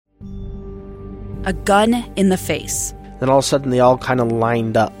a gun in the face. Then all of a sudden they all kind of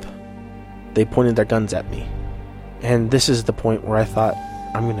lined up. They pointed their guns at me. And this is the point where I thought,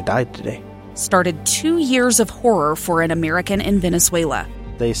 I'm going to die today. Started 2 years of horror for an American in Venezuela.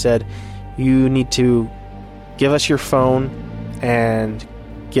 They said, you need to give us your phone and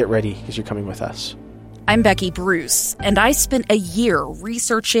get ready because you're coming with us. I'm Becky Bruce, and I spent a year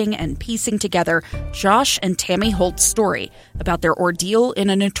researching and piecing together Josh and Tammy Holt's story about their ordeal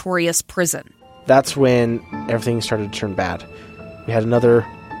in a notorious prison. That's when everything started to turn bad. We had another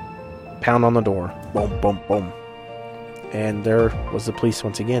pound on the door. Boom, boom, boom. And there was the police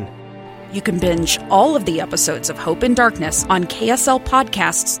once again. You can binge all of the episodes of Hope in Darkness on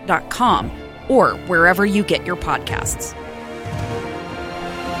KSLpodcasts.com or wherever you get your podcasts.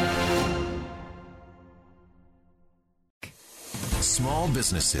 Small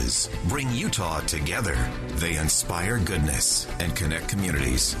businesses bring Utah together. They inspire goodness and connect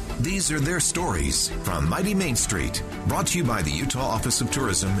communities. These are their stories from Mighty Main Street, brought to you by the Utah Office of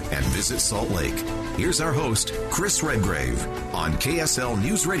Tourism and Visit Salt Lake. Here's our host, Chris Redgrave, on KSL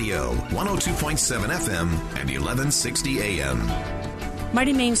News Radio, 102.7 FM and 1160 AM.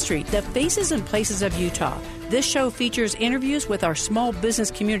 Mighty Main Street, the faces and places of Utah. This show features interviews with our small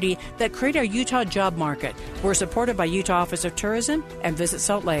business community that create our Utah job market. We're supported by Utah Office of Tourism and Visit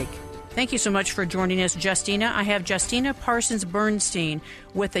Salt Lake. Thank you so much for joining us, Justina. I have Justina Parsons Bernstein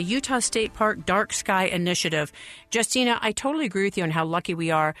with the Utah State Park Dark Sky Initiative. Justina, I totally agree with you on how lucky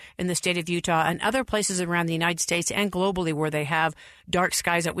we are in the state of Utah and other places around the United States and globally where they have dark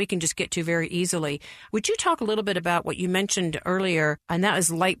skies that we can just get to very easily. Would you talk a little bit about what you mentioned earlier, and that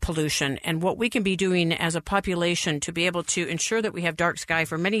is light pollution, and what we can be doing as a population to be able to ensure that we have dark sky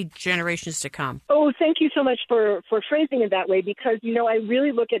for many generations to come? Oh, thank you so much for phrasing it that way, because, I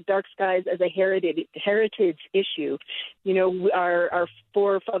really look at dark skies as a heritage issue. Our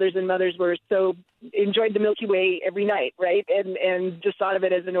forefathers and mothers were so enjoyed the Milky Way every night, right? And just thought of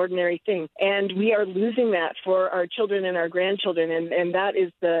it as an ordinary thing. And we are losing that for our children and our grandchildren, and that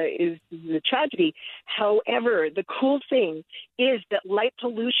is the tragedy. However, the cool thing is that light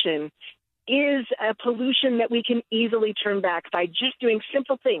pollution is a pollution that we can easily turn back by just doing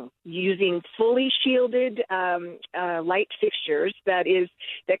simple things, using fully shielded light fixtures. That the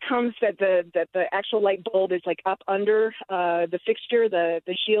actual light bulb is like up under the fixture, the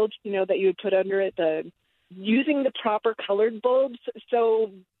shield, that you would put under it. Using the proper colored bulbs. So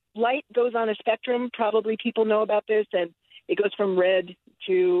light goes on a spectrum. Probably people know about this, and it goes from red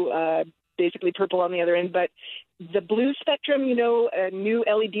to basically purple on the other end. But the blue spectrum, new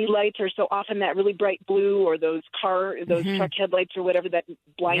LED lights are so often that really bright blue, or those truck headlights or whatever that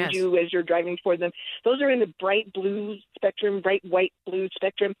blind you as you're driving toward them. Those are in the bright blue spectrum, bright white blue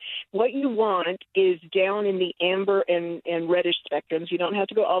spectrum. What you want is down in the amber and reddish spectrums. You don't have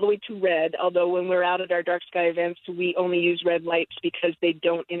to go all the way to red, although when we're out at our dark sky events, we only use red lights because they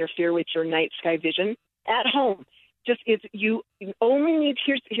don't interfere with your night sky vision. At home, you only need,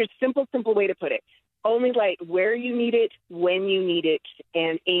 here's a simple way to put it. Only light where you need it, when you need it,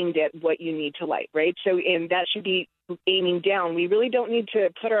 and aimed at what you need to light, right? So, and that should be aiming down. We really don't need to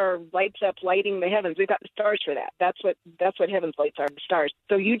put our lights up lighting the heavens. We've got the stars for that. That's what heaven's lights are, the stars.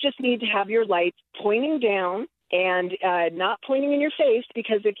 So you just need to have your lights pointing down and not pointing in your face,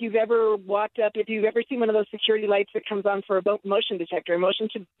 because if you've ever seen one of those security lights that comes on for a motion detector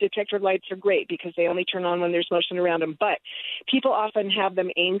lights are great because they only turn on when there's motion around them. But people often have them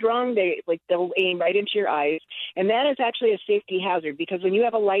aimed wrong. They'll aim right into your eyes, and that is actually a safety hazard, because when you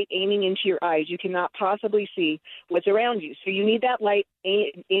have a light aiming into your eyes, you cannot possibly see what's around you. So you need that light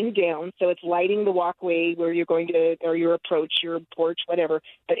aimed down, so it's lighting the walkway where you're going to, or your approach, your porch, whatever,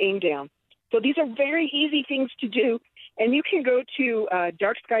 but aimed down. So these are very easy things to do, and you can go to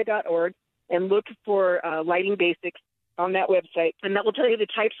darksky.org and look for lighting basics on that website, and that will tell you the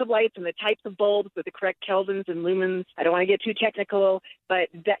types of lights and the types of bulbs with the correct kelvins and lumens. I don't want to get too technical, but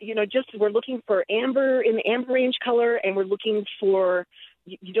that, we're looking for amber in the amber range color, and we're looking for,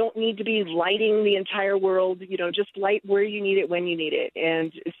 you don't need to be lighting the entire world, just light where you need it, when you need it.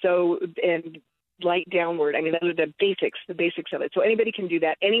 And light downward. I mean, those are the basics of it. So anybody can do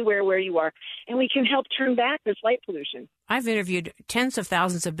that anywhere where you are, and we can help turn back this light pollution. I've interviewed tens of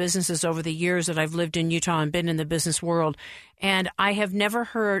thousands of businesses over the years that I've lived in Utah and been in the business world, and I have never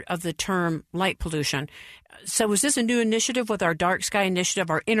heard of the term light pollution. So is this a new initiative with our Dark Sky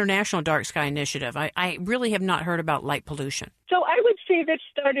Initiative, our International Dark Sky Initiative? I really have not heard about light pollution. So I would say that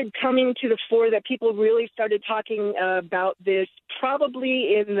started coming to the fore, that people really started talking about this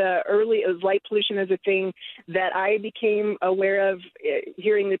probably in the early, light pollution as a thing that I became aware of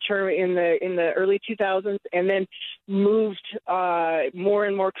hearing the term in the early 2000s, and then moved moved more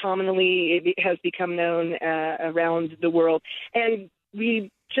and more commonly. It has become known around the world. And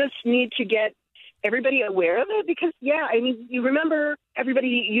we just need to get everybody aware of it because, you remember everybody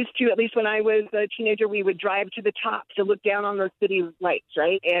used to, at least when I was a teenager, we would drive to the top to look down on those city lights,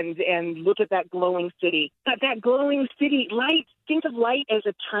 right? And look at that glowing city. But that glowing city light, think of light as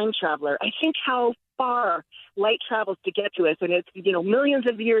a time traveler. I think how far light travels to get to us, and it's, millions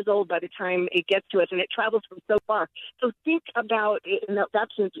of years old by the time it gets to us, and it travels from so far. So think about it, and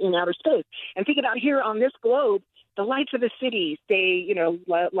that's in outer space. And think about here on this globe, the lights of the city, say,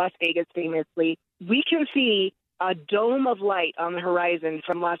 Las Vegas famously, we can see a dome of light on the horizon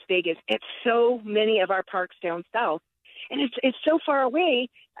from Las Vegas at so many of our parks down south. And it's so far away,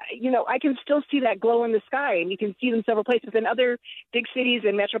 I can still see that glow in the sky, and you can see them several places. In other big cities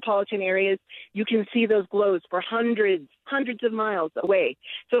and metropolitan areas, you can see those glows for hundreds of miles away.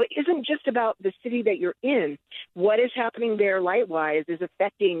 So it isn't just about the city that you're in. What is happening there light-wise is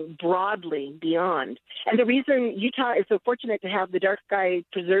affecting broadly beyond. And the reason Utah is so fortunate to have the dark sky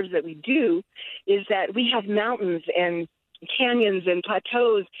preserves that we do is that we have mountains and canyons and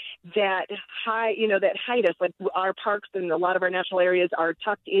plateaus that hide us. Like our parks and a lot of our natural areas are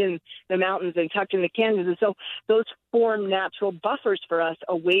tucked in the mountains and tucked in the canyons. And so those form natural buffers for us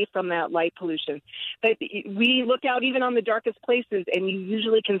away from that light pollution. But we look out even on the darkest places, and you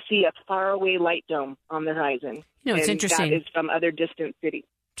usually can see a faraway light dome on the horizon. It's interesting. That is from other distant cities.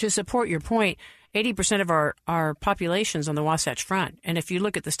 To support your point, 80% of our population's on the Wasatch Front. And if you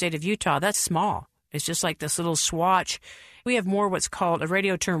look at the state of Utah, that's small. It's just like this little swatch. We have more what's called a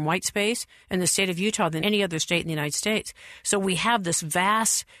radio term white space in the state of Utah than any other state in the United States. So we have this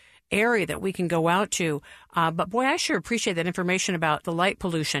vast area that we can go out to. But boy, I sure appreciate that information about the light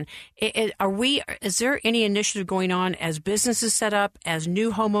pollution. Is there any initiative going on as businesses set up, as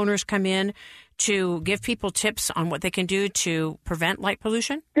new homeowners come in, to give people tips on what they can do to prevent light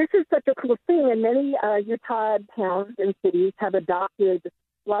pollution? This is such a cool thing, and many Utah towns and cities have adopted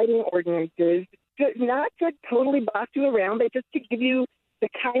lighting ordinances, not to totally box you around, but just to give you the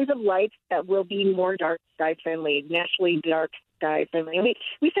kinds of lights that will be more dark sky friendly, naturally dark sky friendly. I mean,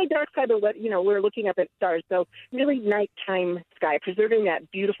 we say dark sky, but we're looking up at stars, so really nighttime sky, preserving that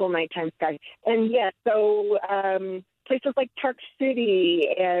beautiful nighttime sky. And so places like Park City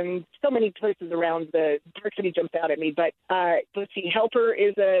and so many places around the Park City jumps out at me. But let's see, Helper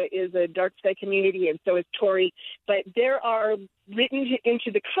is a dark sky community, and so is Torrey. But there are written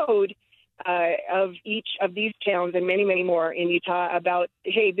into the code of each of these towns and many, many more in Utah about,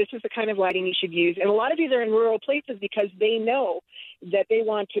 hey, this is the kind of lighting you should use. And a lot of these are in rural places because they know that they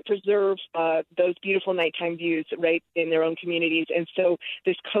want to preserve those beautiful nighttime views right in their own communities. And so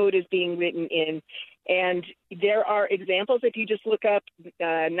this code is being written in. And there are examples, if you just look up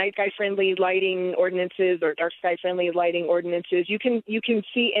night sky-friendly lighting ordinances or dark sky-friendly lighting ordinances, you can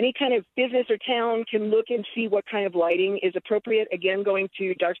see any kind of business or town can look and see what kind of lighting is appropriate. Again, going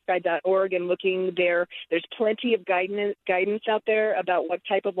to darksky.org and looking there. There's plenty of guidance out there about what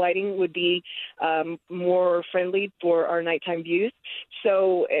type of lighting would be more friendly for our nighttime views.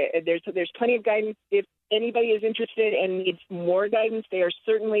 So there's plenty of guidance. If anybody is interested and needs more guidance, they are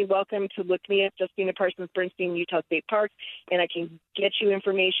certainly welcome to look me up, Justina Parsons Bernstein, Utah State Parks, and I can get you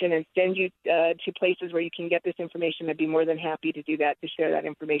information and send you to places where you can get this information. I'd be more than happy to do that, to share that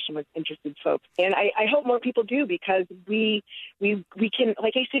information with interested folks. And I hope more people do, because we can,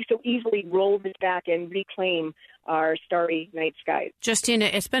 like I said, so easily roll this back and reclaim our starry night skies. Justina,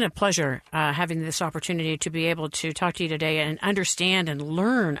 it's been a pleasure having this opportunity to be able to talk to you today and understand and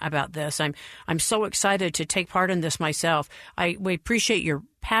learn about this. I'm so excited to take part in this myself. We appreciate your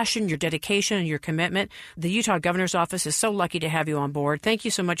passion, your dedication, and your commitment. The Utah Governor's Office is so lucky to have you on board. Thank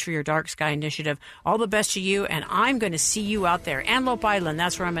you so much for your Dark Sky Initiative. All the best to you, and I'm going to see you out there. Antelope Island,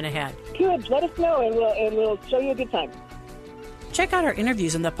 that's where I'm going to head. Good. Let us know, and we'll show you a good time. Check out our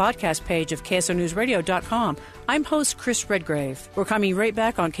interviews on the podcast page of KSLNewsRadio.com. I'm host Chris Redgrave. We're coming right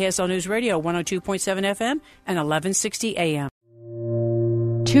back on KSL News Radio 102.7 FM and 1160 AM.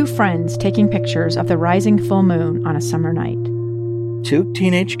 Two friends taking pictures of the rising full moon on a summer night. Two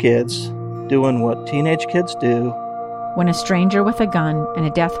teenage kids doing what teenage kids do. When a stranger with a gun and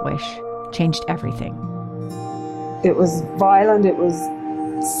a death wish changed everything. It was violent, it was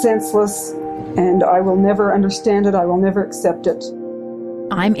senseless, and I will never understand it. I will never accept it.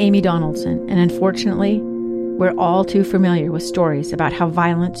 I'm Amy Donaldson, and unfortunately, we're all too familiar with stories about how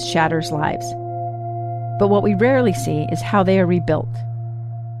violence shatters lives. But what we rarely see is how they are rebuilt.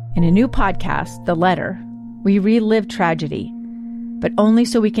 In a new podcast, The Letter, we relive tragedy, but only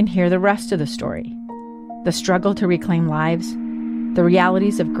so we can hear the rest of the story. The struggle to reclaim lives, the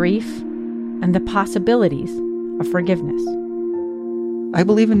realities of grief, and the possibilities of forgiveness. I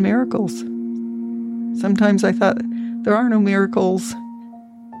believe in miracles. Sometimes I thought, there are no miracles.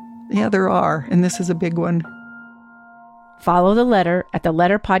 Yeah, there are, and this is a big one. Follow The Letter at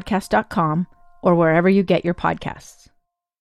theletterpodcast.com or wherever you get your podcasts.